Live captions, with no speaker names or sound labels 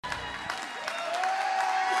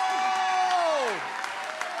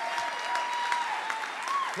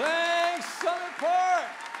Thanks, Summit Park.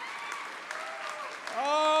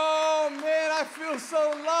 Oh, man, I feel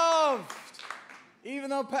so loved. Even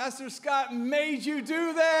though Pastor Scott made you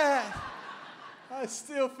do that, I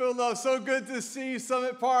still feel loved. So good to see you,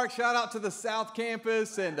 Summit Park. Shout out to the South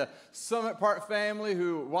Campus and the Summit Park family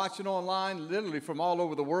who are watching online, literally from all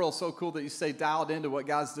over the world. So cool that you stay dialed into what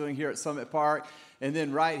God's doing here at Summit Park. And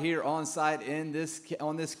then right here on site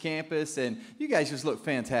on this campus. And you guys just look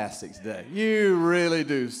fantastic today. You really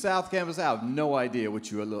do. South Campus, I have no idea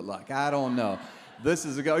what you would look like. I don't know. This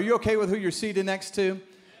is a go. Are you okay with who you're seated next to?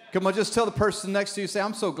 Come on, just tell the person next to you, say,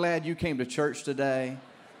 I'm so glad you came to church today.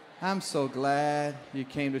 I'm so glad you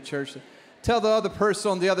came to church. Tell the other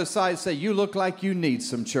person on the other side, say, you look like you need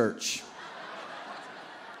some church.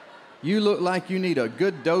 You look like you need a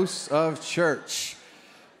good dose of church.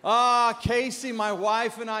 Casey, my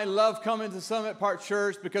wife and I love coming to Summit Park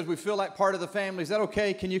Church because we feel like part of the family. Is that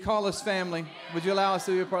okay? Can you call us family? Would you allow us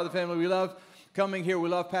to be a part of the family? We love coming here. We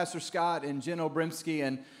love Pastor Scott and Jen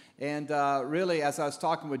Obrimsky. And really, as I was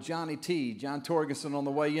talking with John Torgerson on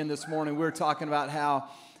the way in this morning, we were talking about how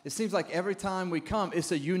it seems like every time we come,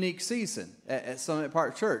 it's a unique season at Summit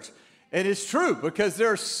Park Church. And it's true because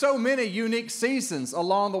there are so many unique seasons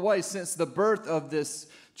along the way since the birth of this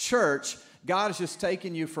church. God has just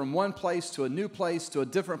taken you from one place to a new place, to a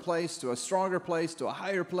different place, to a stronger place, to a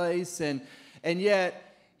higher place. And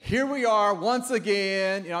yet, here we are once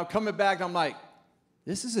again, coming back. And I'm like,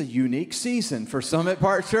 this is a unique season for Summit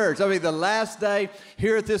Park Church. I mean, the last day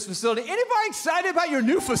here at this facility. Anybody excited about your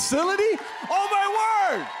new facility? Oh,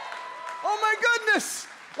 my word. Oh, my goodness.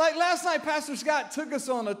 Like last night, Pastor Scott took us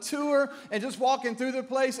on a tour and just walking through the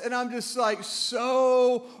place, and I'm just like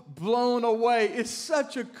so blown away. It's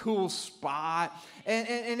such a cool spot.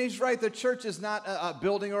 And he's right, the church is not a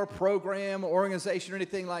building or a program or organization or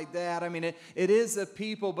anything like that. I mean, it is a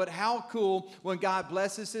people, but how cool when God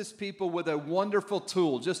blesses his people with a wonderful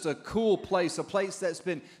tool, just a cool place, a place that's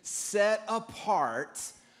been set apart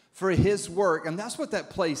for his work. And that's what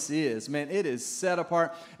that place is, man. It is set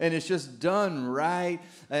apart, and it's just done right.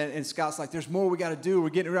 And Scott's like, there's more we got to do. We're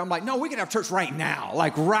getting around. I'm like, no, we can have church right now.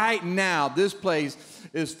 Like right now, this place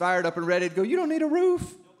is fired up and ready to go. You don't need a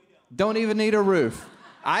roof. Don't even need a roof.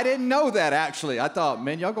 I didn't know that, actually. I thought,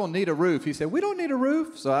 man, y'all going to need a roof. He said, we don't need a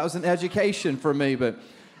roof. So that was an education for me, but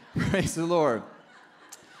praise the Lord.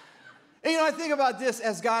 And, I think about this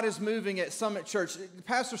as God is moving at Summit Church.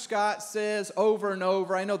 Pastor Scott says over and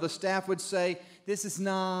over, I know the staff would say, this is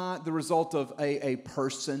not the result of a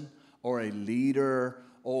person or a leader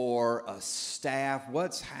or a staff.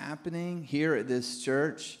 What's happening here at this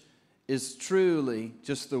church is truly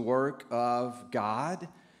just the work of God.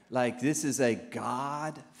 Like this is a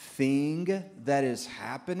God thing that is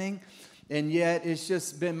happening. And yet it's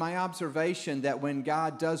just been my observation that when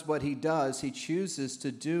God does what he does, he chooses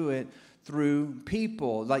to do it through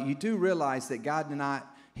people. Like you do realize that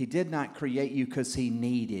he did not create you because he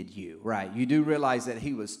needed you, right? You do realize that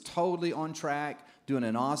he was totally on track, doing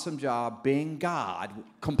an awesome job, being God,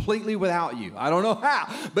 completely without you. I don't know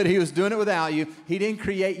how, but he was doing it without you. He didn't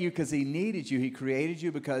create you because he needed you. He created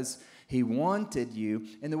you because he wanted you.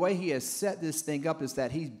 And the way he has set this thing up is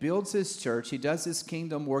that he builds his church, he does his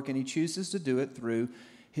kingdom work, and he chooses to do it through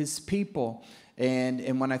his people.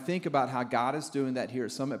 And when I think about how God is doing that here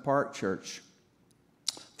at Summit Park Church,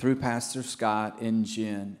 through Pastor Scott and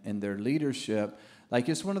Jen and their leadership, like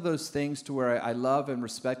it's one of those things to where I love and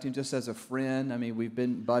respect him just as a friend. I mean, we've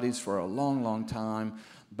been buddies for a long, long time.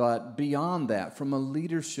 But beyond that, from a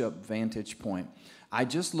leadership vantage point, I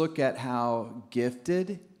just look at how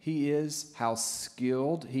gifted he is, how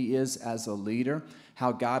skilled he is as a leader,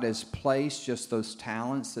 how God has placed just those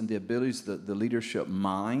talents and the abilities, the leadership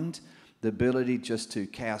mind, the ability just to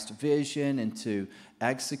cast vision and to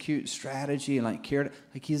execute strategy and like care.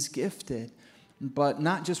 Like he's gifted, but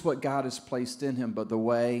not just what God has placed in him, but the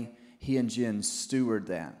way he and Jen steward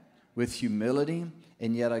that with humility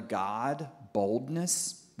and yet a God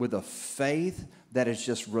boldness, with a faith that is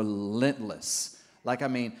just relentless. Like, I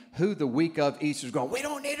mean, who the week of Easter is going, we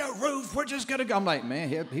don't need a roof, we're just going to go. I'm like,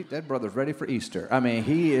 man, that brother's ready for Easter. I mean,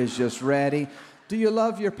 he is just ready. Do you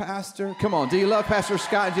love your pastor? Come on, do you love Pastor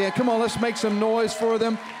Scott and Jan? Come on, let's make some noise for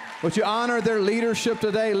them. Would you honor their leadership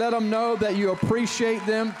today? Let them know that you appreciate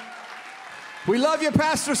them. We love you,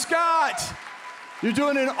 Pastor Scott. You're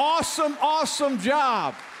doing an awesome, awesome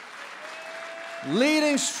job.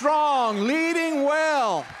 Leading strong, leading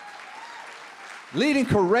well. Leading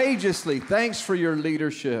courageously. Thanks for your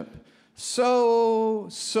leadership. So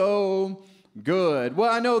good.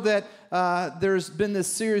 Well, I know that there's been this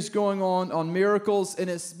series going on miracles, and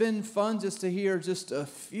it's been fun just to hear just a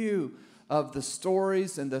few of the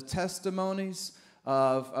stories and the testimonies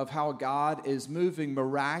of how God is moving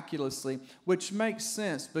miraculously, which makes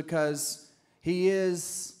sense because He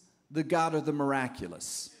is the God of the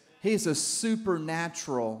miraculous. He's a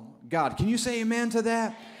supernatural God. Can you say amen to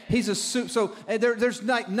that? He's a so there's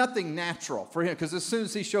nothing natural for Him, because as soon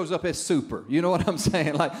as He shows up, it's super. You know what I'm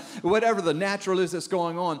saying? Like whatever the natural is that's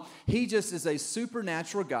going on, He just is a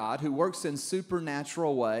supernatural God who works in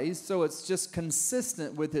supernatural ways. So it's just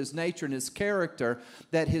consistent with His nature and His character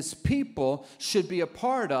that His people should be a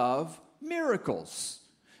part of miracles.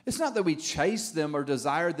 It's not that we chase them or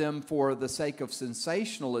desire them for the sake of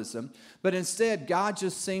sensationalism, but instead God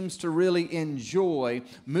just seems to really enjoy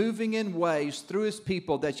moving in ways through His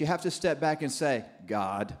people that you have to step back and say,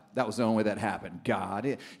 God, that was the only way that happened.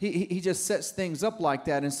 God. He just sets things up like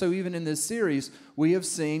that. And so even in this series, we have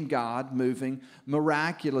seen God moving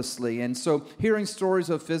miraculously. And so hearing stories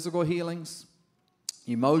of physical healings,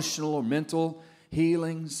 emotional or mental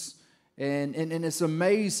healings, and it's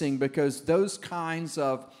amazing because those kinds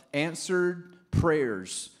of answered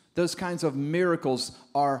prayers, those kinds of miracles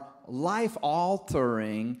are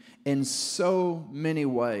life-altering in so many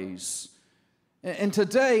ways. And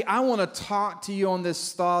today, I want to talk to you on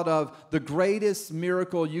this thought of the greatest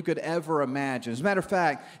miracle you could ever imagine. As a matter of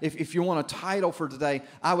fact, if you want a title for today,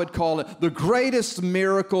 I would call it The Greatest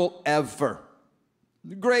Miracle Ever.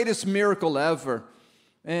 The greatest miracle ever.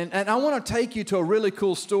 And I want to take you to a really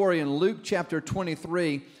cool story in Luke chapter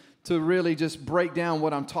 23 to really just break down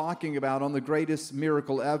what I'm talking about on the greatest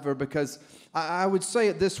miracle ever, because I would say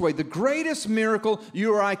it this way: the greatest miracle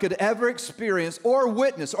you or I could ever experience or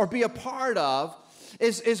witness or be a part of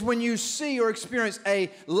is when you see or experience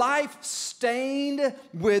a life stained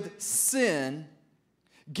with sin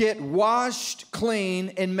get washed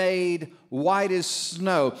clean and made white as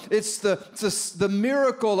snow. It's the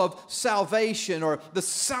miracle of salvation, or the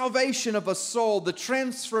salvation of a soul, the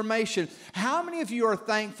transformation. How many of you are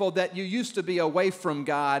thankful that you used to be away from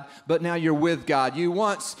God, but now you're with God? You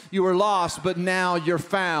were lost, but now you're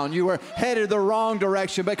found. You were headed the wrong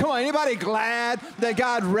direction. But come on, anybody glad that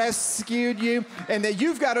God rescued you and that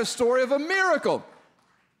you've got a story of a miracle?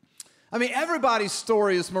 I mean, everybody's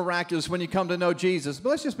story is miraculous when you come to know Jesus. But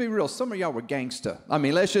let's just be real. Some of y'all were gangsta. I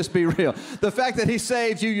mean, let's just be real. The fact that He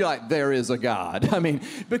saved you, you're like, there is a God. I mean,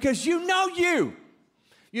 because you know you.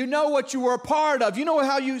 You know what you were a part of. You know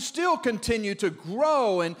how you still continue to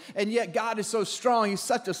grow. And yet God is so strong. He's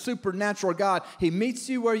such a supernatural God. He meets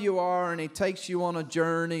you where you are and He takes you on a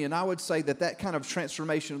journey. And I would say that kind of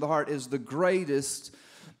transformation of the heart is the greatest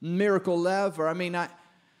miracle ever. I mean,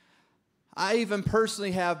 I even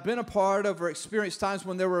personally have been a part of or experienced times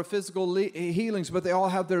when there were physical healings, but they all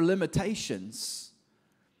have their limitations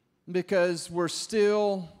because we're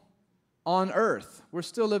still on earth. We're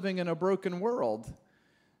still living in a broken world.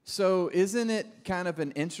 So isn't it kind of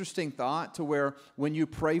an interesting thought to where when you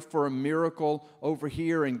pray for a miracle over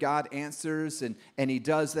here and God answers and He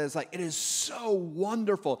does that, it's like, it is so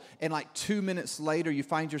wonderful. And like 2 minutes later, you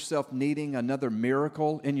find yourself needing another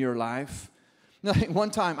miracle in your life. One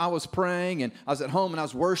time I was praying and I was at home and I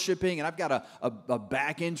was worshiping and I've got a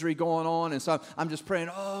back injury going on, and so I'm just praying,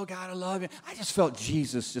 oh God, I love you. I just felt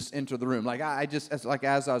Jesus just enter the room. Like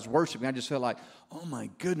as I was worshiping, I just felt like, oh my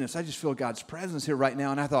goodness, I just feel God's presence here right now.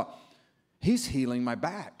 And I thought, He's healing my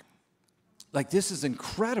back. Like, this is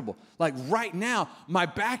incredible. Like, right now, my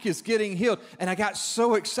back is getting healed. And I got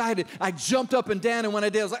so excited. I jumped up and down, and when I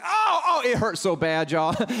did, I was like, oh, it hurt so bad,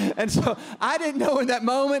 y'all. And so I didn't know in that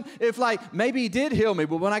moment if, like, maybe He did heal me.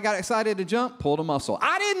 But when I got excited to jump, pulled a muscle.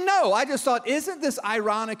 I didn't know. I just thought, isn't this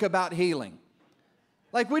ironic about healing?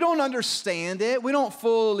 Like, we don't understand it. We don't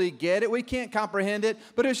fully get it. We can't comprehend it.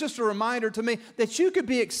 But it's just a reminder to me that you could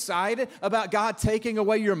be excited about God taking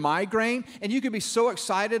away your migraine, and you could be so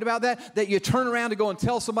excited about that you turn around to go and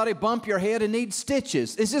tell somebody, bump your head and need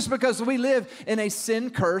stitches. It's just because we live in a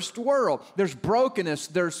sin-cursed world. There's brokenness.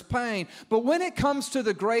 There's pain. But when it comes to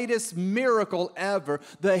the greatest miracle ever,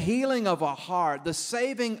 the healing of a heart, the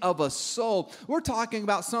saving of a soul, we're talking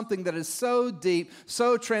about something that is so deep,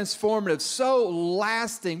 so transformative, so lasting.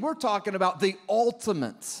 We're talking about the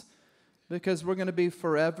ultimate, because we're going to be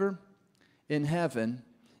forever in heaven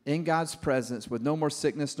in God's presence with no more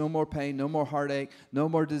sickness, no more pain, no more heartache, no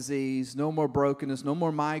more disease, no more brokenness, no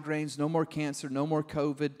more migraines, no more cancer, no more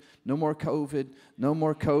COVID, no more COVID, no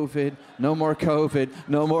more COVID, no more COVID,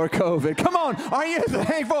 no more COVID. Come on, are you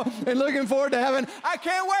thankful and looking forward to heaven? I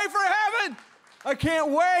can't wait for heaven. I can't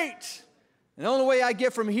wait. And the only way I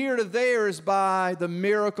get from here to there is by the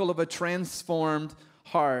miracle of a transformed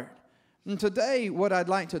heart. And today, what I'd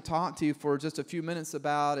like to talk to you for just a few minutes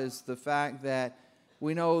about is the fact that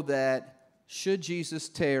we know that should Jesus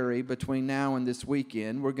tarry between now and this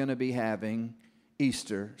weekend, we're going to be having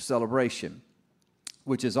Easter celebration,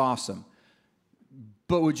 which is awesome.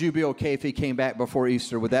 But would you be okay if he came back before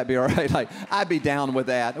Easter? Would that be all right? Like, I'd be down with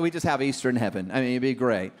that. We just have Easter in heaven. I mean, it'd be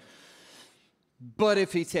great. But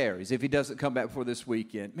if he tarries, if he doesn't come back before this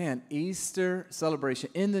weekend, man, Easter celebration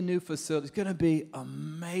in the new facility is going to be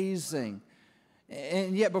amazing.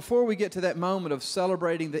 And yet, before we get to that moment of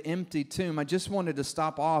celebrating the empty tomb, I just wanted to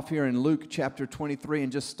stop off here in Luke chapter 23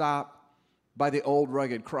 and just stop by the old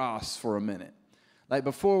rugged cross for a minute. Like,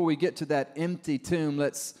 before we get to that empty tomb,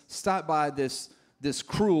 let's stop by this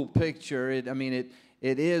cruel picture. It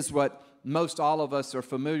is what most all of us are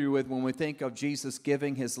familiar with when we think of Jesus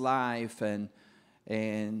giving his life and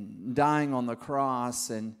dying on the cross.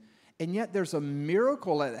 And yet there's a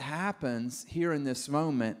miracle that happens here in this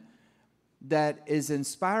moment that is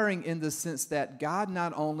inspiring in the sense that God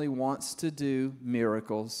not only wants to do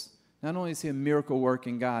miracles, not only is he a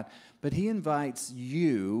miracle-working God, but he invites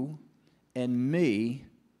you and me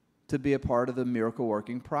to be a part of the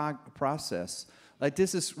miracle-working process. Like,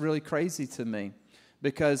 this is really crazy to me,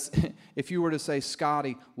 because if you were to say,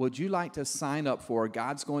 Scotty, would you like to sign up for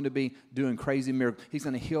God's going to be doing crazy miracles? He's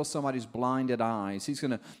going to heal somebody's blinded eyes. He's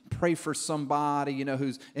going to pray for somebody,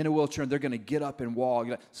 who's in a wheelchair, and they're going to get up and walk.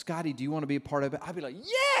 You're like, Scotty, do you want to be a part of it? I'd be like,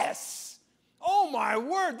 yes! Oh, my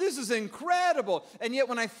word, this is incredible. And yet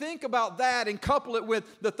when I think about that and couple it with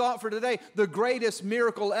the thought for today, the greatest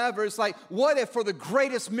miracle ever, it's like, what if for the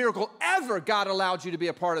greatest miracle ever God allowed you to be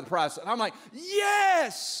a part of the process? And I'm like,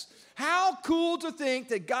 yes! How cool to think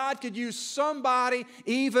that God could use somebody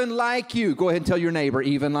even like you. Go ahead and tell your neighbor,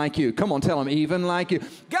 even like you. Come on, tell them, even like you.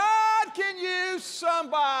 God can use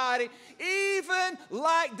somebody even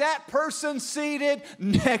like that person seated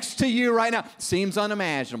next to you right now. Seems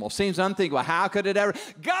unimaginable. Seems unthinkable. How could it ever?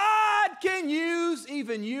 God can use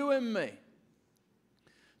even you and me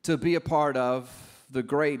to be a part of the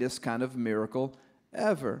greatest kind of miracle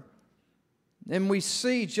ever. And we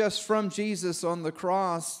see just from Jesus on the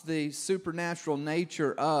cross the supernatural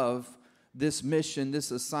nature of this mission,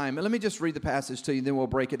 this assignment. Let me just read the passage to you, then we'll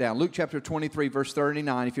break it down. Luke chapter 23, verse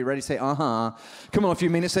 39. If you're ready, say, uh-huh. Come on, if you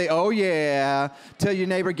mean it, say, oh, yeah. Tell your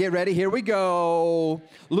neighbor, get ready, here we go.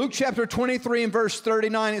 Luke chapter 23 and verse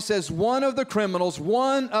 39, it says, one of the criminals,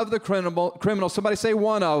 somebody say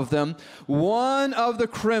one of them, one of the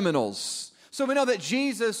criminals. So we know that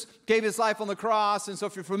Jesus gave his life on the cross, and so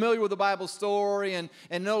if you're familiar with the Bible story and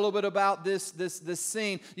know a little bit about this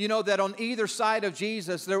scene, you know that on either side of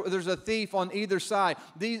Jesus, there's a thief on either side.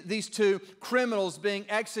 These two criminals being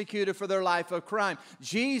executed for their life of crime.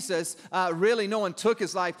 Jesus, really, no one took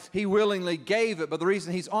his life. He willingly gave it, but the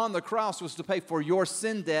reason he's on the cross was to pay for your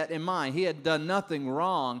sin debt and mine. He had done nothing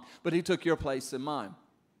wrong, but he took your place and mine.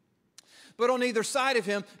 But on either side of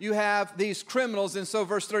him, you have these criminals. And so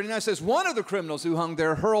verse 39 says, one of the criminals who hung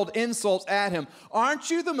there hurled insults at him. Aren't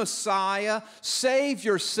you the Messiah? Save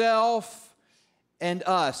yourself and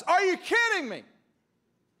us. Are you kidding me?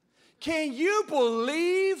 Can you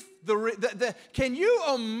believe can you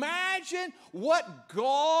imagine what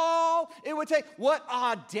gall it would take, what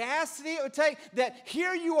audacity it would take, that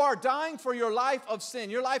here you are dying for your life of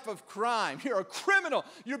sin, your life of crime. You're a criminal.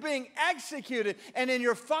 You're being executed. And in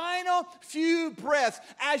your final few breaths,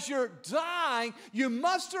 as you're dying, you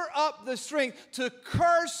muster up the strength to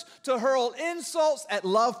curse, to hurl insults at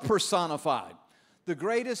love personified. The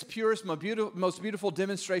greatest, purest, most beautiful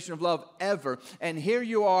demonstration of love ever. And here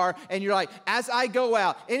you are, and you're like, as I go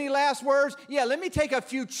out, any last words? Yeah, let me take a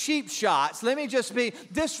few cheap shots. Let me just be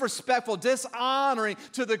disrespectful, dishonoring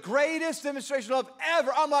to the greatest demonstration of love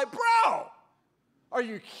ever. I'm like, bro, are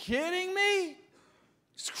you kidding me?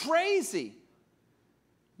 It's crazy.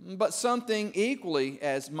 But something equally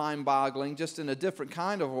as mind-boggling, just in a different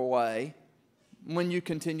kind of a way, when you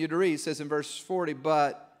continue to read, it says in verse 40,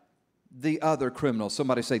 but the other criminal.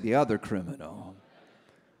 Somebody say the other criminal.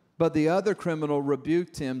 But the other criminal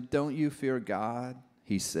rebuked him. Don't you fear God?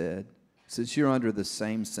 He said. Since you're under the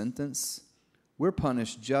same sentence, we're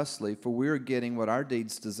punished justly, for we're getting what our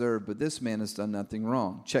deeds deserve, but this man has done nothing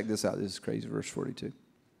wrong. Check this out. This is crazy. Verse 42. It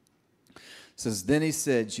says, then he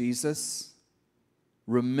said, Jesus,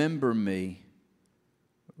 remember me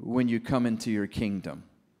when you come into your kingdom.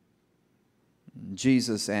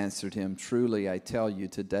 Jesus answered him, truly I tell you,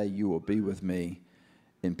 today you will be with me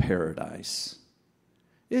in paradise.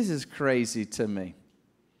 This is crazy to me,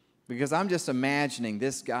 because I'm just imagining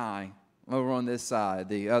this guy over on this side,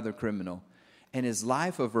 the other criminal, and his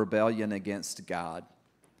life of rebellion against God,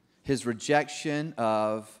 his rejection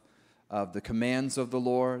of the commands of the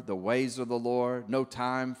Lord, the ways of the Lord, no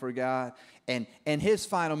time for God. And his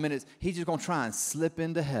final minutes, he's just going to try and slip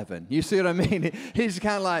into heaven. You see what I mean? He's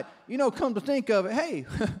kind of like, come to think of it, hey,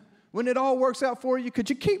 When it all works out for you, could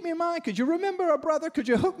you keep me in mind? Could you remember a brother? Could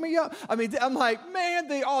you hook me up? I mean, I'm like, man,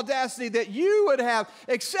 the audacity that you would have,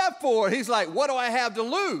 except for, he's like, what do I have to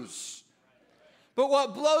lose? But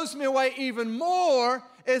what blows me away even more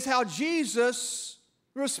is how Jesus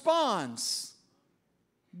responds.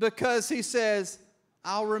 Because he says,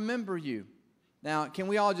 I'll remember you. Now, can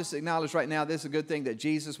we all just acknowledge right now, this is a good thing that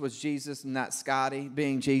Jesus was Jesus and not Scotty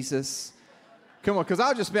being Jesus? Come on, because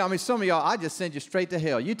some of y'all, I just send you straight to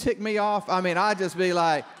hell. You tick me off, I just be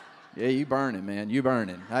like, yeah, you burning, man, you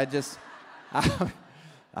burning. I just got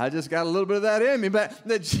a little bit of that in me. But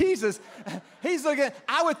that Jesus, he's looking,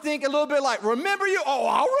 I would think a little bit like, remember you? Oh,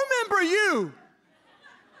 I'll remember you.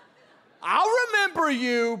 I'll remember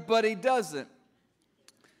you, but he doesn't.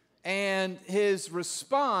 And his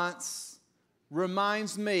response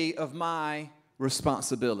reminds me of my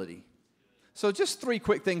responsibility. So just 3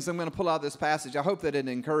 quick things I'm going to pull out of this passage. I hope that it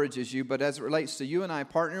encourages you, but as it relates to you and I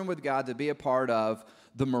partnering with God to be a part of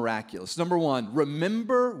the miraculous. Number 1,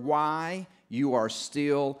 remember why you are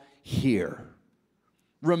still here.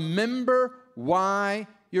 Remember why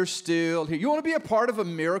you're still here. You want to be a part of a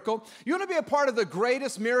miracle? You want to be a part of the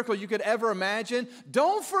greatest miracle you could ever imagine?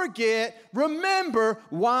 Don't forget, remember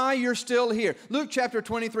why you're still here. Luke chapter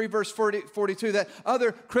 23, verse 42, that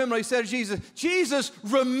other criminal, he said to Jesus, Jesus,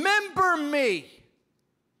 remember me.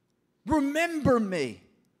 Remember me.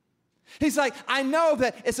 He's like, I know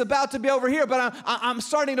that it's about to be over here, but I'm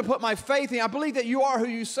starting to put my faith in you. I believe that you are who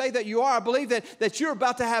you say that you are. I believe that you're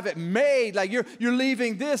about to have it made, like you're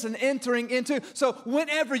leaving this and entering into. So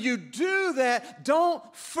whenever you do that, don't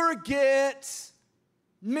forget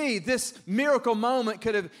me. This miracle moment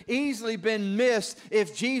could have easily been missed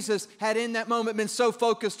if Jesus had in that moment been so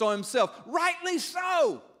focused on himself. Rightly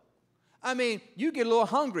so. I mean, you get a little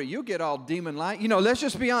hungry. You get all demon-like. Let's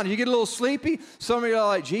just be honest. You get a little sleepy. Some of you are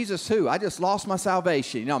like, Jesus who? I just lost my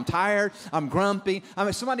salvation. I'm tired. I'm grumpy.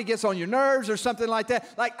 Somebody gets on your nerves or something like that.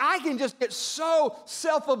 Like, I can just get so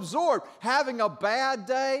self-absorbed having a bad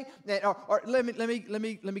day. Or let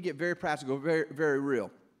me get very practical, very, very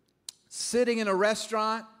real. Sitting in a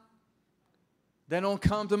restaurant, they don't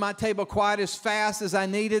come to my table quite as fast as I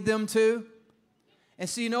needed them to. And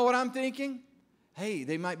so you know what I'm thinking? Hey,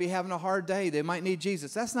 they might be having a hard day. They might need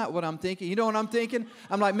Jesus. That's not what I'm thinking. You know what I'm thinking?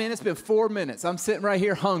 I'm like, man, it's been 4 minutes. I'm sitting right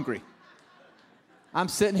here hungry. I'm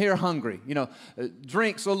sitting here hungry.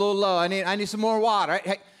 Drinks a little low. I need some more water.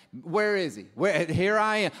 Hey, where is he? Here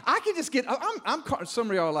I am. I can just get, some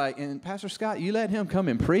of y'all are like, and Pastor Scott, you let him come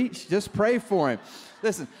and preach? Just pray for him.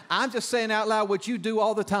 Listen, I'm just saying out loud what you do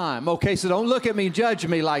all the time. Okay, so don't look at me and judge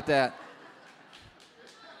me like that.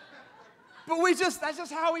 But that's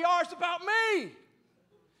just how we are. It's about me.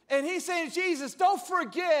 And he's saying, Jesus, don't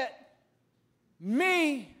forget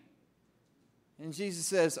me. And Jesus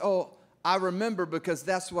says, oh, I remember because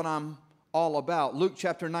that's what I'm all about. Luke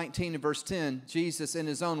chapter 19 and verse 10, Jesus in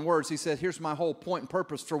his own words, he said, here's my whole point and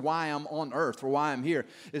purpose for why I'm on earth, for why I'm here,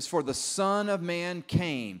 is for the Son of Man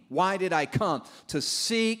came. Why did I come? To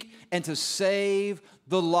seek and to save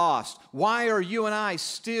the lost. Why are you and I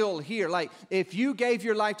still here? Like, if you gave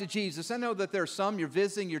your life to Jesus, I know that there's some you're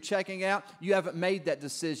visiting, you're checking out, you haven't made that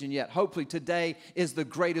decision yet. Hopefully today is the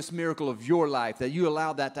greatest miracle of your life, that you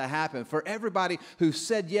allowed that to happen. For everybody who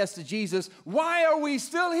said yes to Jesus, why are we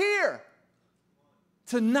still here?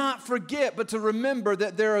 To not forget, but to remember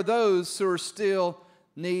that there are those who are still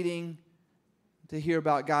needing to hear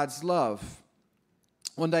about God's love.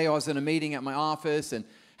 One day I was in a meeting at my office and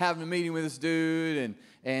having a meeting with this dude,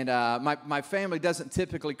 and my family doesn't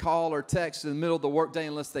typically call or text in the middle of the workday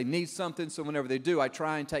unless they need something. So whenever they do, I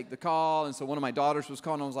try and take the call. And so one of my daughters was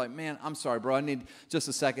calling. I was like, man, I'm sorry, bro. I need just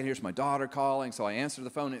a second. Here's my daughter calling. So I answered the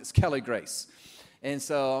phone, and it's Kelly Grace. And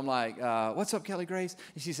so I'm like, what's up, Kelly Grace?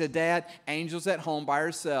 And she said, Dad, Angel's at home by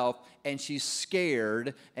herself, and she's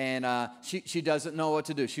scared, and she doesn't know what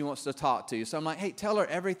to do. She wants to talk to you. So I'm like, hey, tell her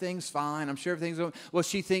everything's fine. I'm sure everything's going. Well,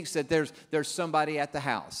 she thinks that there's somebody at the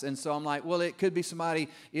house. And so I'm like, well, it could be somebody,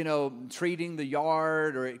 treating the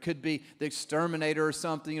yard, or it could be the exterminator or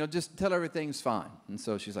something. Just tell her everything's fine. And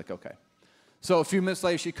so she's like, okay. So a few minutes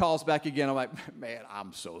later, she calls back again. I'm like, man,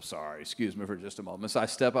 I'm so sorry. Excuse me for just a moment. So I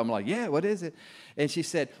step up. I'm like, yeah, what is it? And she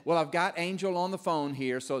said, well, I've got Angel on the phone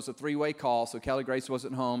here. So it's a 3-way call. So Kelly Grace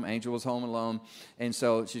wasn't home. Angel was home alone. And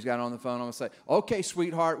so she's got her on the phone. I'm going to say, okay,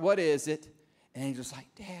 sweetheart, what is it? And Angel's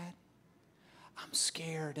like, Dad, I'm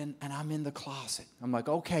scared and I'm in the closet. I'm like,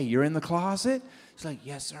 okay, you're in the closet? She's like,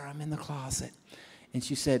 yes, sir, I'm in the closet. And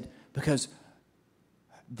she said, because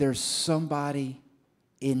there's somebody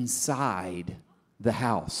inside the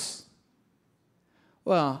house.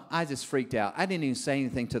 Well, I just freaked out. I didn't even say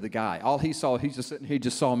anything to the guy. All he saw, he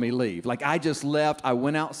just saw me leave. Like, I just left. I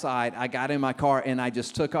went outside. I got in my car, and I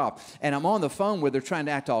just took off. And I'm on the phone where they're trying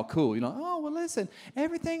to act all cool. You know, oh, well, listen,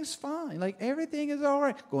 everything's fine. Like, everything is all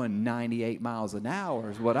right. Going 98 miles an hour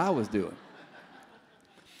is what I was doing.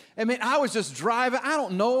 I mean, I was just driving. I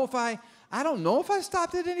don't know if I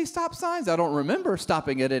stopped at any stop signs. I don't remember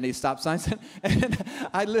stopping at any stop signs. And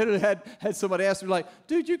I literally had somebody ask me, like,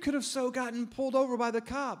 dude, you could have so gotten pulled over by the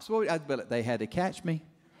cops. Well, but they had to catch me.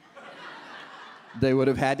 They would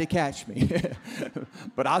have had to catch me.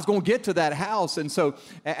 But I was going to get to that house. And so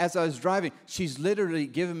as I was driving, she's literally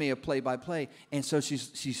giving me a play-by-play. And so she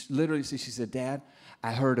said, Dad,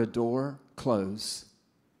 I heard a door close.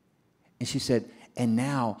 And she said, and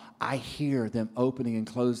now I hear them opening and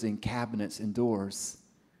closing cabinets and doors.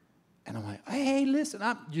 And I'm like, hey, listen,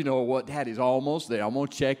 you know what? Daddy's almost there. I'm going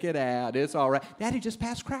to check it out. It's all right. Daddy just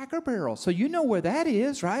passed Cracker Barrel. So you know where that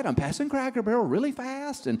is, right? I'm passing Cracker Barrel really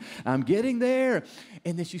fast, and I'm getting there.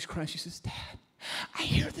 And then she's crying. She says, Dad, I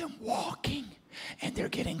hear them walking, and they're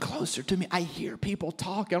getting closer to me. I hear people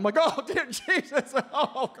talking. I'm like, oh, dear Jesus.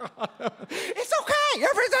 Oh, God. It's okay.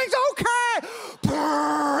 Everything's okay.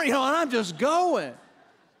 You know, and I'm just going.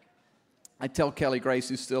 I tell Kelly Grace,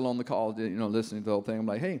 who's still on the call, you know, listening to the whole thing, I'm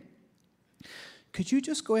like, hey, could you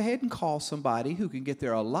just go ahead and call somebody who can get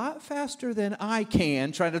there a lot faster than I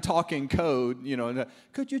can, trying to talk in code, you know,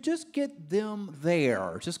 could you just get them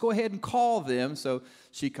there? Just go ahead and call them. So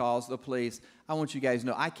she calls the police. I want you guys to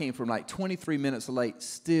know, I came from like 23 minutes late,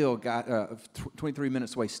 23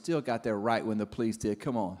 minutes away, still got there right when the police did.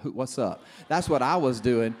 Come on, what's up? That's what I was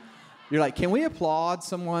doing. You're like, can we applaud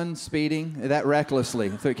someone speeding that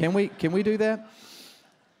recklessly? So can we do that?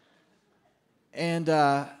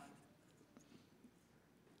 And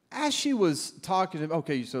as she was talking to him,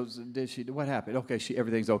 okay, so what happened? Okay,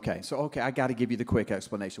 everything's okay. So, okay, I got to give you the quick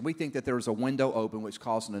explanation. We think that there was a window open which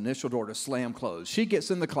caused an initial door to slam closed. She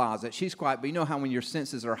gets in the closet. She's quiet, but you know how when your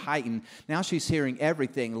senses are heightened, now she's hearing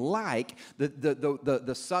everything like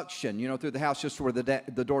the suction, you know, through the house, just where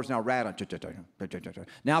the door's now rattling.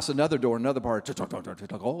 Now it's another door, another part.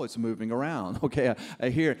 Oh, it's moving around. Okay, I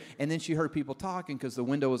hear it. And then she heard people talking because the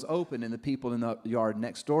window was open and the people in the yard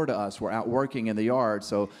next door to us were out working in the yard,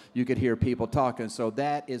 so you could hear people talking. So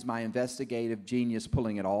that is my investigative genius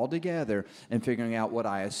pulling it all together and figuring out what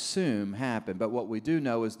I assume happened. But what we do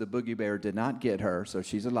know is the boogie bear did not get her, so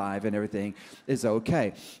she's alive and everything is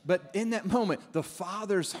okay. But in that moment, the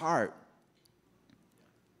father's heart.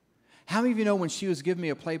 How many of you know when she was giving me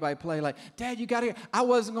a play-by-play, like, Dad, you got to hear, I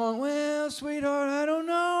wasn't going, well, sweetheart, I don't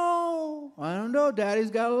know. Daddy's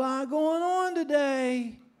got a lot going on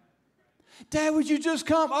today. Dad, would you just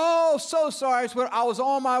come? Oh, so sorry. I was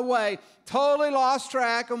on my way. Totally lost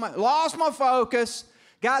track. Lost my focus.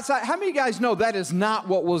 Got sight. How many of you guys know that is not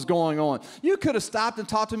what was going on? You could have stopped and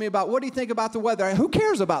talked to me about, what do you think about the weather? Who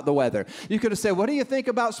cares about the weather? You could have said, what do you think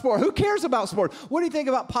about sport? Who cares about sport? What do you think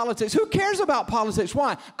about politics? Who cares about politics?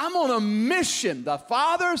 Why? I'm on a mission. The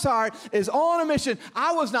Father's heart is on a mission.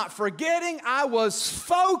 I was not forgetting. I was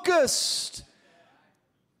focused.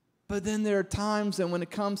 But then there are times that when it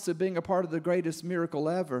comes to being a part of the greatest miracle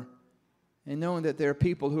ever, and knowing that there are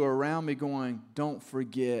people who are around me going, don't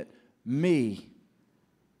forget me.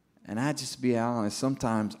 And I just be honest,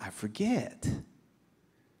 sometimes I forget.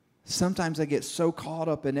 Sometimes I get so caught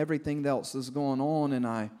up in everything else that's going on, and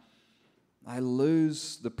I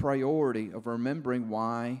lose the priority of remembering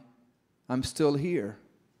why I'm still here.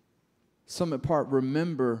 Summit Park,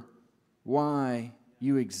 remember why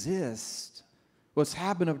you exist. What's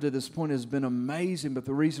happened up to this point has been amazing, but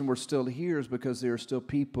the reason we're still here is because there are still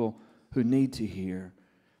people who need to hear.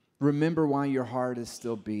 Remember why your heart is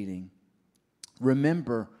still beating.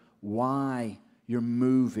 Remember why you're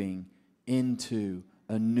moving into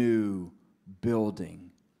a new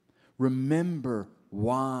building. Remember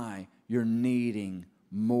why you're needing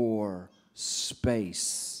more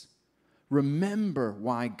space. Remember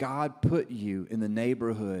why God put you in the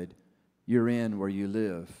neighborhood you're in where you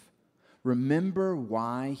live. Remember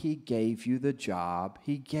why He gave you the job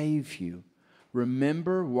He gave you.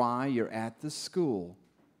 Remember why you're at the school,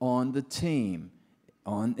 on the team,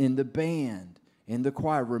 in the band, in the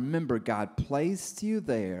choir. Remember, God placed you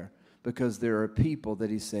there because there are people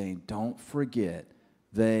that He's saying, don't forget,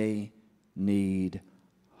 they need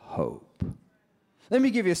hope. Let me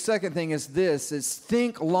give you a second thing is this, is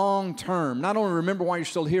think long term. Not only remember why you're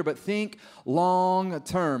still here, but think long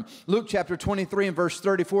term. Luke chapter 23 and verse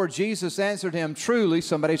 34, Jesus answered him, truly,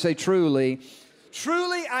 somebody say truly,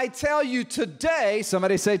 truly I tell you today,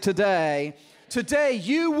 somebody say today, today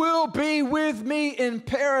you will be with me in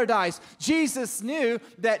paradise. Jesus knew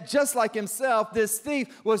that just like himself, this thief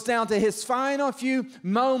was down to his final few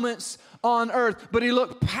moments on earth, but he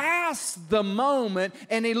looked past the moment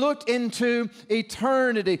and he looked into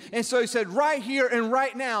eternity. And so he said, right here and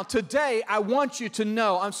right now, today, I want you to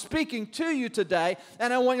know, I'm speaking to you today,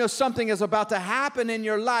 and I want you to know something is about to happen in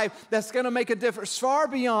your life that's going to make a difference far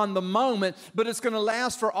beyond the moment, but it's going to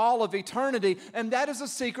last for all of eternity. And that is a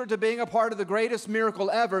secret to being a part of the greatest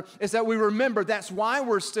miracle ever, is that we remember that's why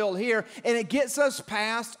we're still here, and it gets us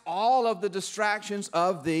past all of the distractions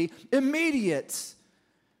of the immediate.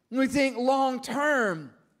 We think long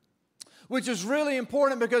term, which is really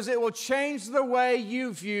important because it will change the way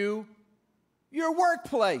you view your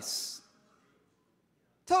workplace.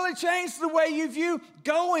 Totally change the way you view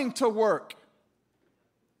going to work.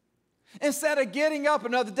 Instead of getting up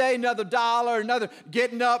another day, another dollar, another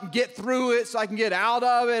getting up and get through it so I can get out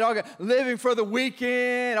of it, okay, living for the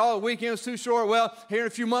weekend, the weekend was too short. Well, here in a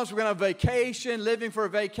few months we're going to have vacation, living for a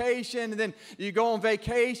vacation, and then you go on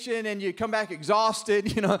vacation and you come back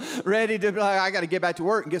exhausted, ready to be like, I got to get back to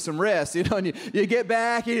work and get some rest, and you get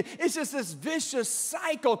back. It's just this vicious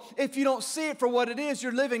cycle. If you don't see it for what it is,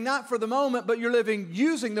 you're living not for the moment, but you're living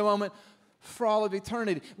using the moment for all of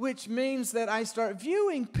eternity, which means that I start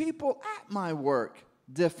viewing people at my work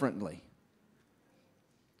differently.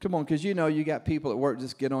 Come on, because you got people at work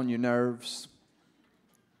just get on your nerves.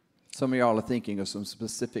 Some of y'all are thinking of some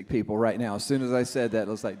specific people right now. As soon as I said that, I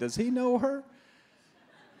was like, does he know her?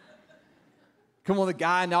 Come on, the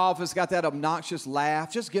guy in the office got that obnoxious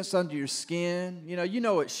laugh, just gets under your skin. You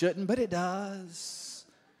know it shouldn't, but it does.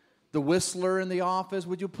 The whistler in the office,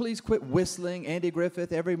 would you please quit whistling Andy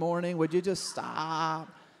Griffith every morning? Would you just stop?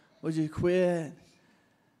 Would you quit?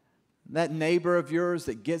 That neighbor of yours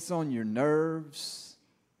that gets on your nerves,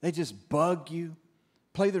 they just bug you.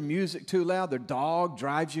 Play their music too loud. Their dog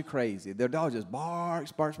drives you crazy. Their dog just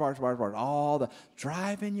barks,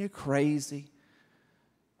 driving you crazy.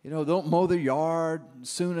 Don't mow their yard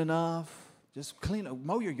soon enough. Just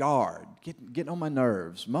mow your yard. Getting on my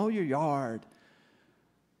nerves. Mow your yard.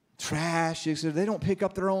 Trash, they don't pick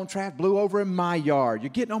up their own trash, blew over in my yard.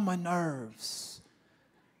 You're getting on my nerves.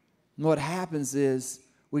 And what happens is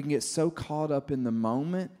we can get so caught up in the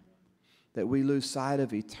moment that we lose sight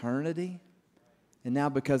of eternity. And now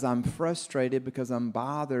because I'm frustrated, because I'm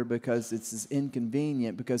bothered, because it's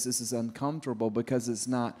inconvenient, because this is uncomfortable, because it's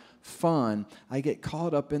not fun, I get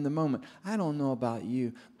caught up in the moment. I don't know about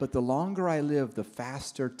you, but the longer I live, the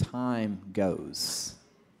faster time goes.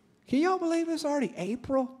 Can y'all believe it's already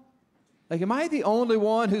April? Like, am I the only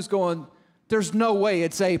one who's going, there's no way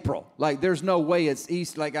it's April. Like, there's no way it's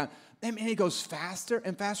Easter. Like, it goes faster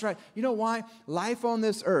and faster. Right? You know why? Life on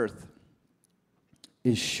this earth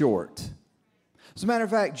is short. As a matter of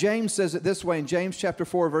fact, James says it this way in James chapter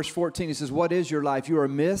 4, verse 14. He says, what is your life? You are a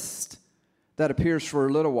mist that appears for a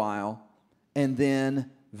little while and then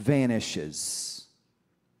vanishes.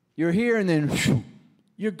 You're here and then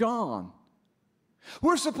you're gone.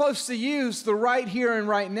 We're supposed to use the right here and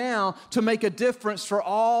right now to make a difference for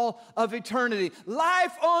all of eternity.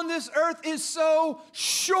 Life on this earth is so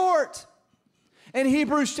short. And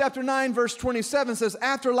Hebrews chapter 9, verse 27 says,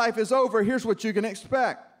 after life is over, here's what you can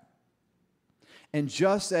expect. And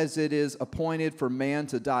just as it is appointed for man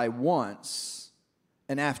to die once,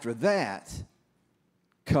 and after that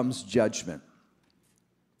comes judgment.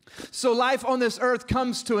 So life on this earth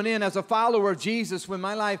comes to an end. As a follower of Jesus, when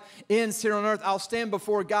my life ends here on earth, I'll stand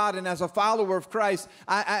before God, and as a follower of Christ,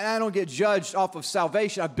 I don't get judged off of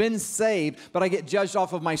salvation. I've been saved, but I get judged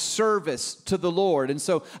off of my service to the Lord. And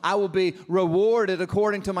so I will be rewarded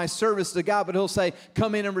according to my service to God, but He'll say,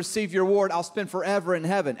 come in and receive your reward. I'll spend forever in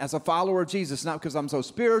heaven as a follower of Jesus, not because I'm so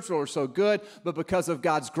spiritual or so good, but because of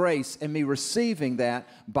God's grace and me receiving that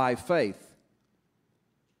by faith.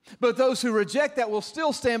 But those who reject that will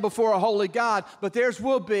still stand before a holy God, but theirs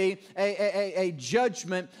will be a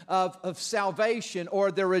judgment of salvation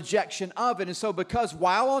or their rejection of it. And so because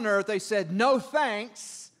while on earth they said no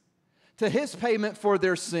thanks to His payment for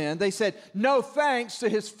their sin, they said no thanks to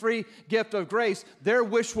His free gift of grace, their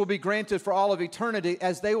wish will be granted for all of eternity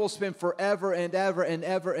as they will spend forever and ever and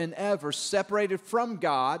ever and ever separated from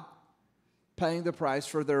God, paying the price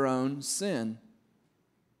for their own sin.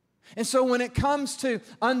 And so when it comes to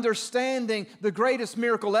understanding the greatest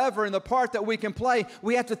miracle ever and the part that we can play,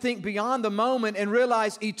 we have to think beyond the moment and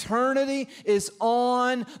realize eternity is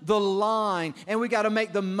on the line. And we got to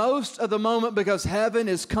make the most of the moment because heaven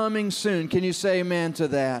is coming soon. Can you say amen to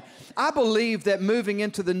that? I believe that moving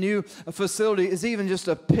into the new facility is even just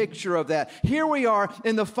a picture of that. Here we are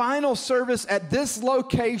in the final service at this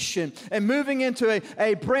location and moving into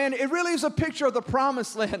a brand, it really is a picture of the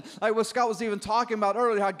promised land. Like what Scott was even talking about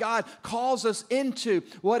earlier, how God calls us into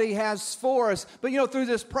what He has for us. But through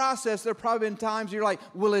this process, there have probably been times you're like,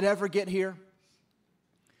 will it ever get here?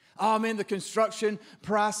 Oh, I'm in the construction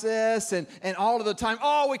process and all of the time,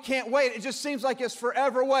 oh, we can't wait. It just seems like it's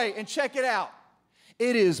forever away. And check it out.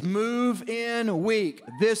 It is move-in week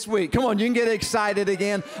this week. Come on, you can get excited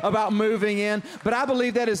again about moving in. But I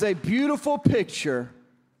believe that is a beautiful picture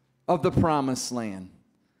of the promised land.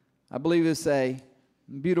 I believe it's a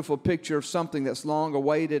beautiful picture of something that's long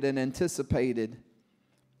awaited and anticipated.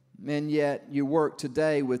 And yet you work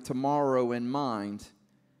today with tomorrow in mind.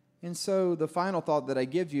 And so the final thought that I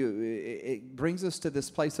give you, it brings us to this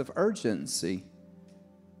place of urgency.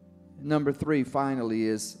 Number 3, finally,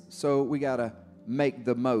 is so we got to make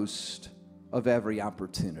the most of every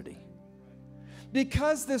opportunity.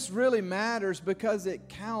 Because this really matters, because it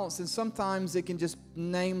counts, and sometimes it can just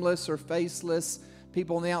nameless or faceless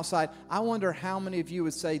people on the outside. I wonder how many of you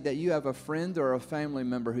would say that you have a friend or a family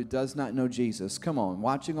member who does not know Jesus. Come on,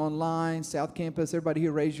 watching online, South Campus, everybody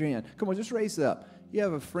here, raise your hand. Come on, just raise it up. You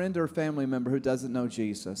have a friend or a family member who doesn't know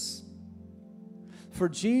Jesus. For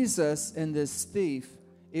Jesus and this thief,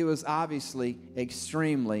 it was obviously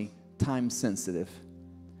extremely time sensitive.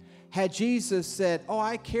 Had Jesus said, oh,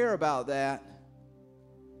 I care about that,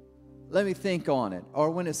 let me think on it, or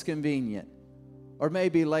when it's convenient, or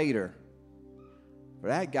maybe later. But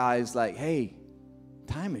that guy is like, hey,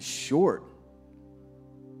 time is short.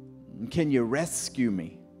 Can you rescue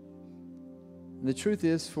me? And the truth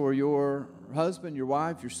is, for your husband, your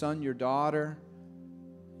wife, your son, your daughter,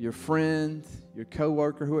 your friend, your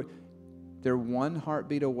coworker, they're one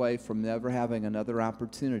heartbeat away from never having another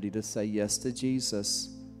opportunity to say yes to Jesus.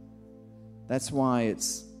 That's why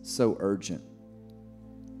it's so urgent.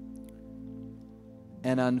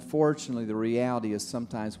 And unfortunately, the reality is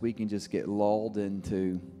sometimes we can just get lulled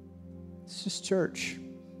into, it's just church.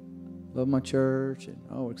 Love my church,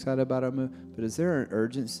 and excited about our move. But is there an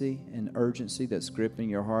urgency that's gripping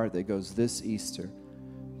your heart that goes, this Easter,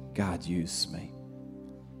 God used me?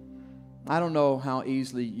 I don't know how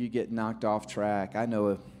easily you get knocked off track. I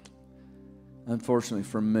know, unfortunately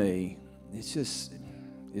for me,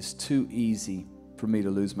 it's too easy for me to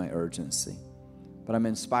lose my urgency. But I'm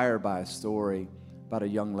inspired by a story about a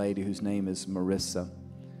young lady whose name is Marissa.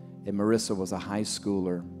 And Marissa was a high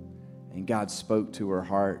schooler, and God spoke to her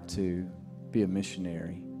heart to be a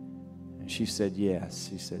missionary. And she said yes.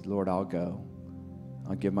 She said, Lord, I'll go.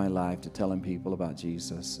 I'll give my life to telling people about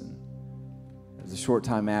Jesus. And it was a short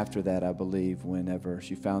time after that, I believe, whenever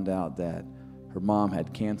she found out that her mom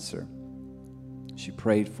had cancer. She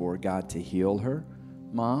prayed for God to heal her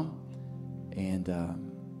mom. And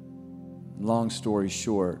long story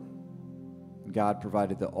short, God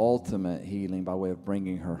provided the ultimate healing by way of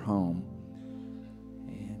bringing her home.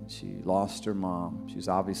 And she lost her mom. She was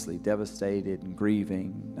obviously devastated and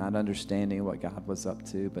grieving, not understanding what God was up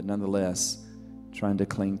to, but nonetheless trying to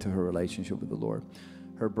cling to her relationship with the Lord.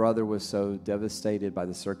 Her brother was so devastated by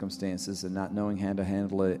the circumstances and not knowing how to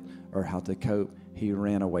handle it or how to cope, he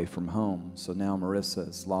ran away from home. So now Marissa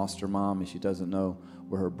has lost her mom, and she doesn't know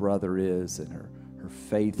where her brother is, and her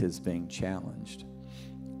faith is being challenged.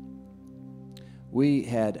 We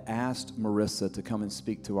had asked Marissa to come and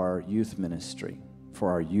speak to our youth ministry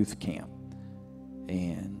for our youth camp,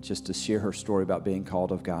 and just to share her story about being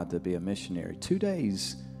called of God to be a missionary. 2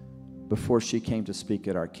 days before she came to speak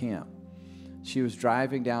at our camp, she was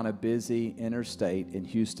driving down a busy interstate in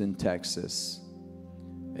Houston, Texas,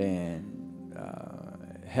 and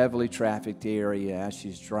heavily trafficked area. As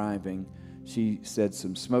she's driving, she said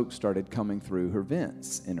some smoke started coming through her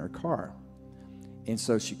vents in her car. And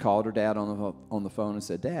so she called her dad on the phone and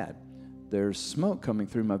said, Dad, there's smoke coming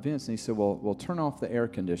through my vents. And he said, well, turn off the air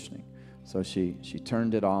conditioning. So she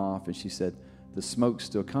turned it off, and she said, the smoke's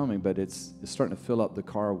still coming, but it's starting to fill up the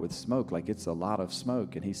car with smoke, like it's a lot of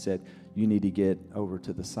smoke. And he said, you need to get over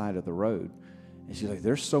to the side of the road. And she's like,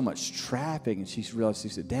 there's so much traffic. And she realized, she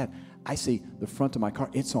said, Dad, I see the front of my car,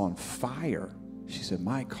 it's on fire. She said,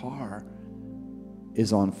 my car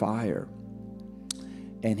is on fire.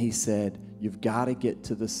 And he said, you've got to get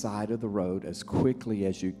to the side of the road as quickly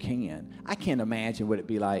as you can. I can't imagine what it'd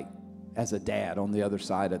be like as a dad on the other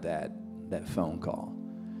side of that phone call.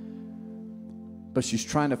 But she's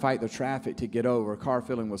trying to fight the traffic to get over. A car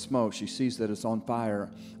filling with smoke. She sees that it's on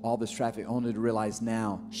fire. All this traffic, only to realize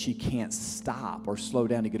now she can't stop or slow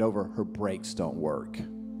down to get over. Her brakes don't work.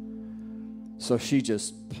 So she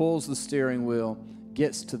just pulls the steering wheel,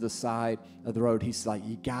 gets to the side of the road. He's like,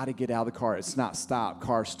 you got to get out of the car. It's not stopped.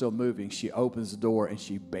 Car's still moving. She opens the door and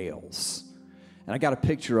she bails. And I got a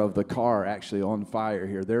picture of the car actually on fire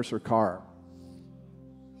here. There's her car.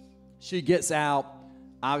 She gets out.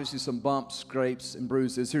 Obviously some bumps, scrapes, and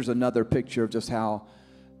bruises. Here's another picture of just how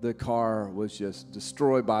the car was just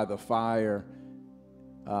destroyed by the fire.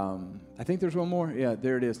 I think there's one more. Yeah,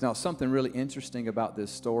 there it is. Now, something really interesting about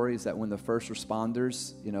this story is that when the first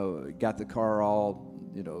responders, got the car all,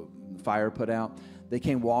 fire put out, they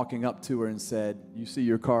came walking up to her and said, you see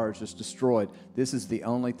your car is just destroyed. This is the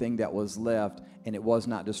only thing that was left, and it was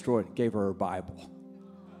not destroyed. Gave her Bible.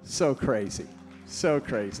 So crazy. So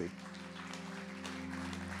crazy.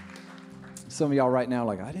 Some of y'all right now are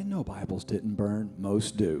like, I didn't know Bibles didn't burn.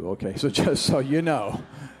 Most do. Okay, so just so you know.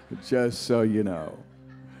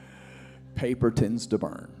 Paper tends to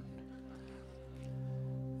burn.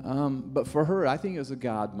 But for her, I think it was a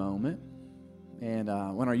God moment. And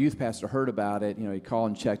when our youth pastor heard about it, he called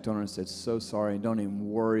and checked on her and said, so sorry, and don't even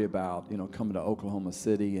worry about, coming to Oklahoma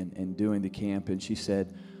City and doing the camp. And she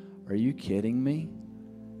said, are you kidding me?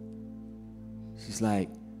 She's like,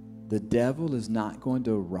 the devil is not going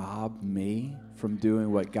to rob me from doing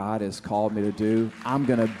what God has called me to do. I'm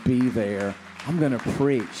going to be there. I'm going to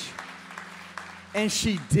preach. And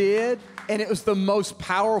she did, and it was the most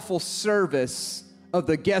powerful service of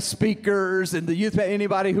the guest speakers and the youth,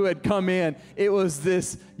 anybody who had come in. It was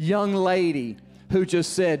this young lady who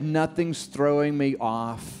just said, nothing's throwing me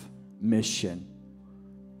off mission.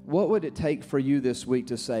 What would it take for you this week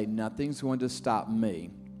to say, nothing's going to stop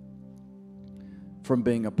me from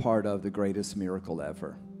being a part of the greatest miracle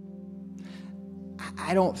ever?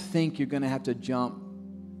 I don't think you're going to have to jump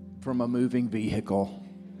from a moving vehicle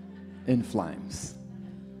in flames.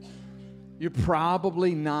 You're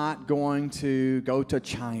probably not going to go to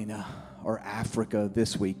China or Africa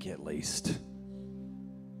this week at least.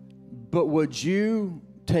 But would you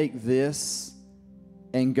take this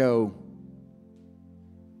and go,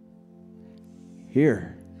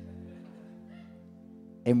 here,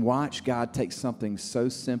 and watch God take something so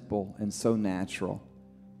simple and so natural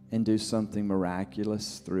and do something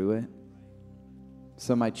miraculous through it?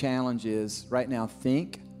 So my challenge is, right now,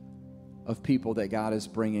 think of people that God is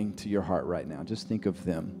bringing to your heart right now. Just think of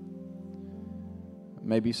them.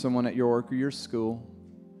 Maybe someone at your work or your school.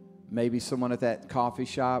 Maybe someone at that coffee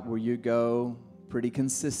shop where you go pretty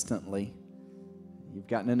consistently. You've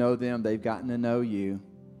gotten to know them. They've gotten to know you.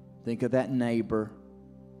 Think of that neighbor.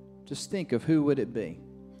 Just think of who would it be.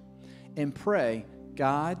 And pray,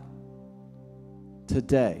 God,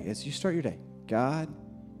 today, as you start your day, God,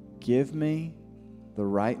 give me the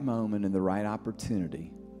right moment and the right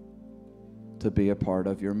opportunity to be a part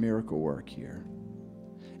of your miracle work here.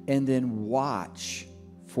 And then watch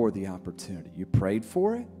for the opportunity. You prayed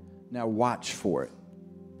for it, now watch for it.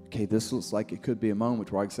 Okay, this looks like it could be a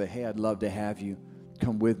moment where I can say, hey, I'd love to have you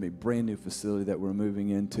come with me. Brand new facility that we're moving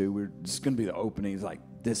into. It's going to be the opening. It's like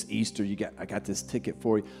this Easter, I got this ticket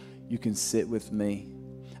for you. You can sit with me.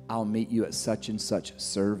 I'll meet you at such and such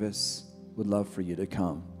service. Would love for you to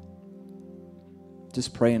come.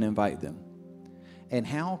 Just pray and invite them. And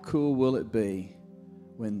how cool will it be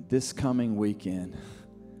when this coming weekend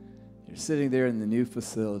you're sitting there in the new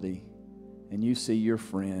facility and you see your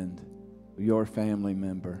friend, your family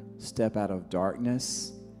member step out of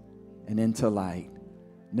darkness and into light,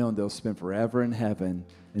 knowing they'll spend forever in heaven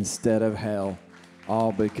instead of hell,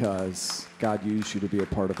 all because God used you to be a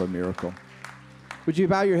part of a miracle. Would you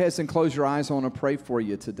bow your heads and close your eyes? I want to pray for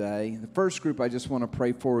you today. The first group I just want to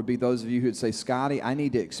pray for would be those of you who would say, Scotty, I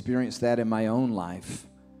need to experience that in my own life.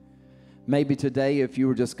 Maybe today, if you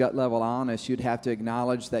were just gut level honest, you'd have to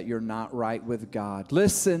acknowledge that you're not right with God.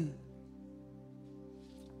 Listen,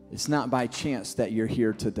 it's not by chance that you're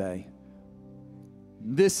here today.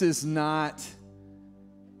 This is not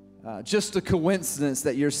just a coincidence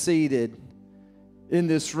that you're seated in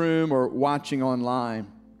this room or watching online.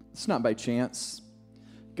 It's not by chance.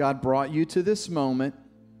 God brought you to this moment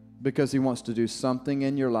because He wants to do something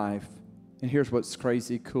in your life. And here's what's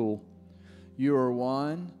crazy cool. You are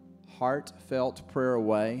one heartfelt prayer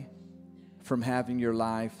away from having your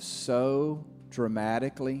life so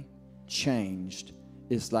dramatically changed.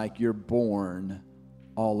 It's like you're born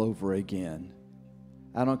all over again.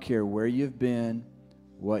 I don't care where you've been,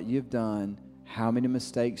 what you've done, how many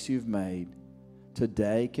mistakes you've made.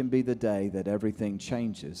 Today can be the day that everything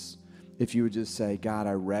changes. If you would just say, God,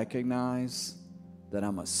 I recognize that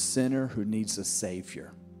I'm a sinner who needs a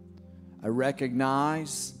Savior. I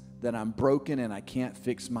recognize that I'm broken and I can't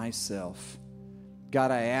fix myself.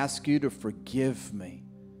 God, I ask you to forgive me,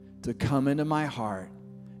 to come into my heart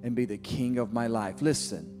and be the king of my life.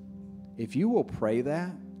 Listen, if you will pray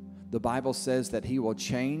that, the Bible says that he will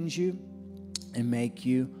change you and make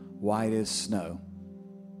you white as snow.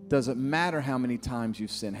 Doesn't matter how many times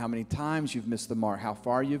you've sinned, how many times you've missed the mark, how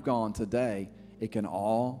far you've gone today, it can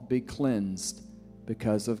all be cleansed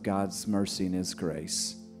because of God's mercy and his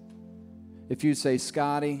grace. If you say,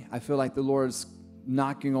 Scotty, I feel like the Lord's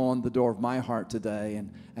knocking on the door of my heart today,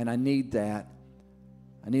 and I need that.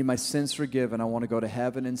 I need my sins forgiven. I want to go to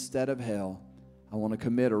heaven instead of hell. I want to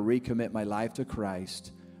commit or recommit my life to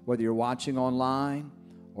Christ. Whether you're watching online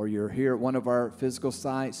or you're here at one of our physical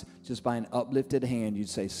sites, just by an uplifted hand, you'd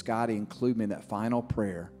say, Scotty, include me in that final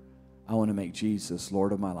prayer. I want to make Jesus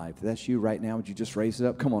Lord of my life. If that's you right now, would you just raise it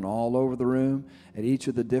up? Come on, all over the room, at each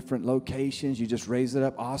of the different locations, you just raise it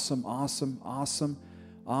up. Awesome, awesome, awesome,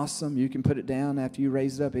 awesome. You can put it down after you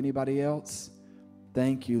raise it up. Anybody else?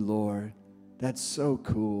 Thank you, Lord. That's so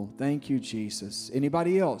cool. Thank you, Jesus.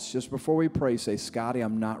 Anybody else? Just before we pray, say, Scotty,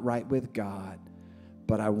 I'm not right with God,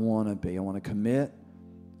 but I want to be. I want to commit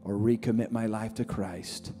or recommit my life to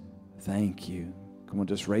Christ. Thank you. Come on,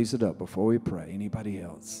 just raise it up before we pray. Anybody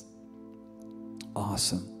else?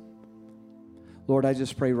 Awesome. Lord, I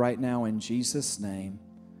just pray right now in Jesus' name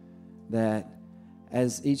that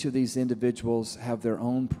as each of these individuals have their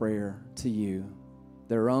own prayer to you,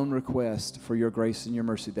 their own request for your grace and your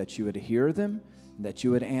mercy, that you would hear them, and that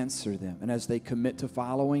you would answer them. And as they commit to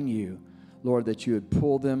following you, Lord, that you would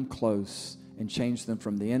pull them close and change them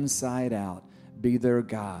from the inside out. Be their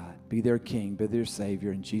God, be their King, be their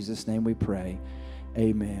Savior. In Jesus' name we pray.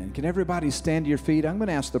 Amen. Can everybody stand to your feet? I'm going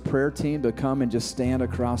to ask the prayer team to come and just stand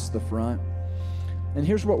across the front. And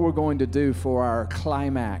here's what we're going to do for our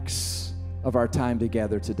climax of our time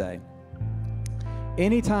together today.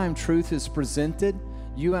 Anytime truth is presented,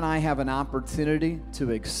 you and I have an opportunity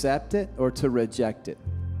to accept it or to reject it.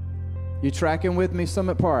 You tracking with me,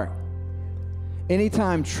 Summit Park?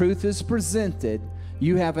 Anytime truth is presented,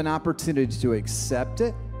 you have an opportunity to accept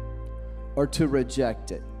it or to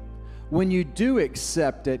reject it. When you do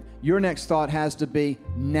accept it, your next thought has to be,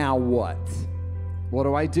 now what? What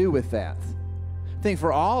do I do with that? I think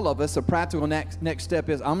for all of us, a practical next step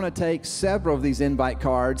is I'm going to take several of these invite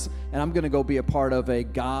cards and I'm going to go be a part of a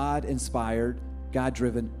God-inspired,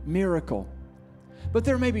 God-driven miracle. But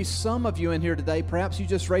there may be some of you in here today, perhaps you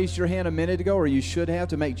just raised your hand a minute ago, or you should have,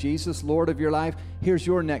 to make Jesus Lord of your life. Here's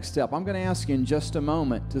your next step. I'm going to ask you in just a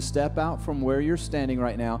moment to step out from where you're standing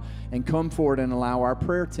right now and come forward and allow our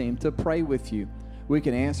prayer team to pray with you. We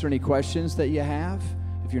can answer any questions that you have.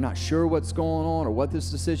 If you're not sure what's going on or what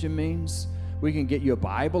this decision means, we can get you a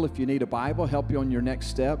Bible if you need a Bible, help you on your next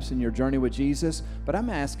steps in your journey with Jesus. But I'm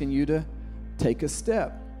asking you to take a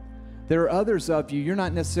step. There are others of you, you're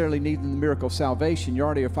not necessarily needing the miracle of salvation. You're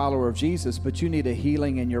already a follower of Jesus, but you need a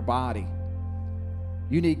healing in your body.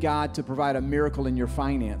 You need God to provide a miracle in your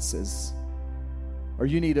finances. Or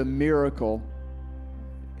you need a miracle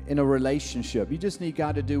in a relationship. You just need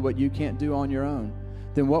God to do what you can't do on your own.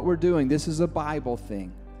 Then what we're doing, this is a Bible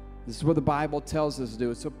thing. This is what the Bible tells us to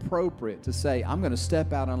do. It's appropriate to say, I'm going to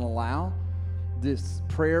step out and allow this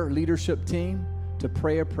prayer leadership team to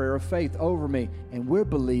pray a prayer of faith over me. And we're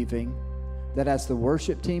believing that as the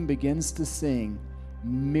worship team begins to sing,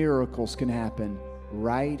 miracles can happen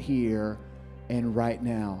right here and right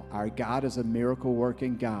now. Our God is a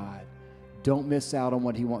miracle-working God. Don't miss out on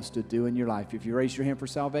what he wants to do in your life. If you raise your hand for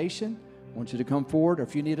salvation, I want you to come forward. Or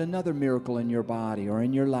if you need another miracle in your body or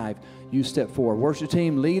in your life, you step forward. Worship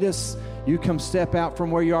team, lead us. You come step out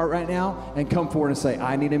from where you are right now and come forward and say,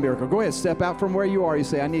 I need a miracle. Go ahead, step out from where you are. You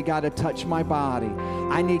say, I need God to touch my body.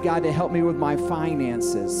 I need God to help me with my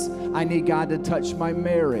finances. I need God to touch my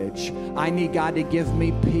marriage. I need God to give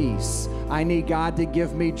me peace. I need God to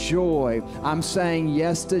give me joy. I'm saying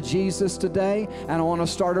yes to Jesus today, and I want to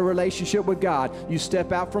start a relationship with God. You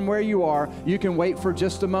step out from where you are. You can wait for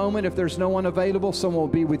just a moment. If there's no one available, someone will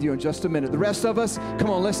be with you in just a minute. The rest of us, come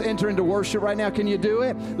on, let's enter into worship right now. Can you do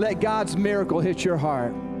it? Let God's miracle hit your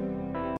heart.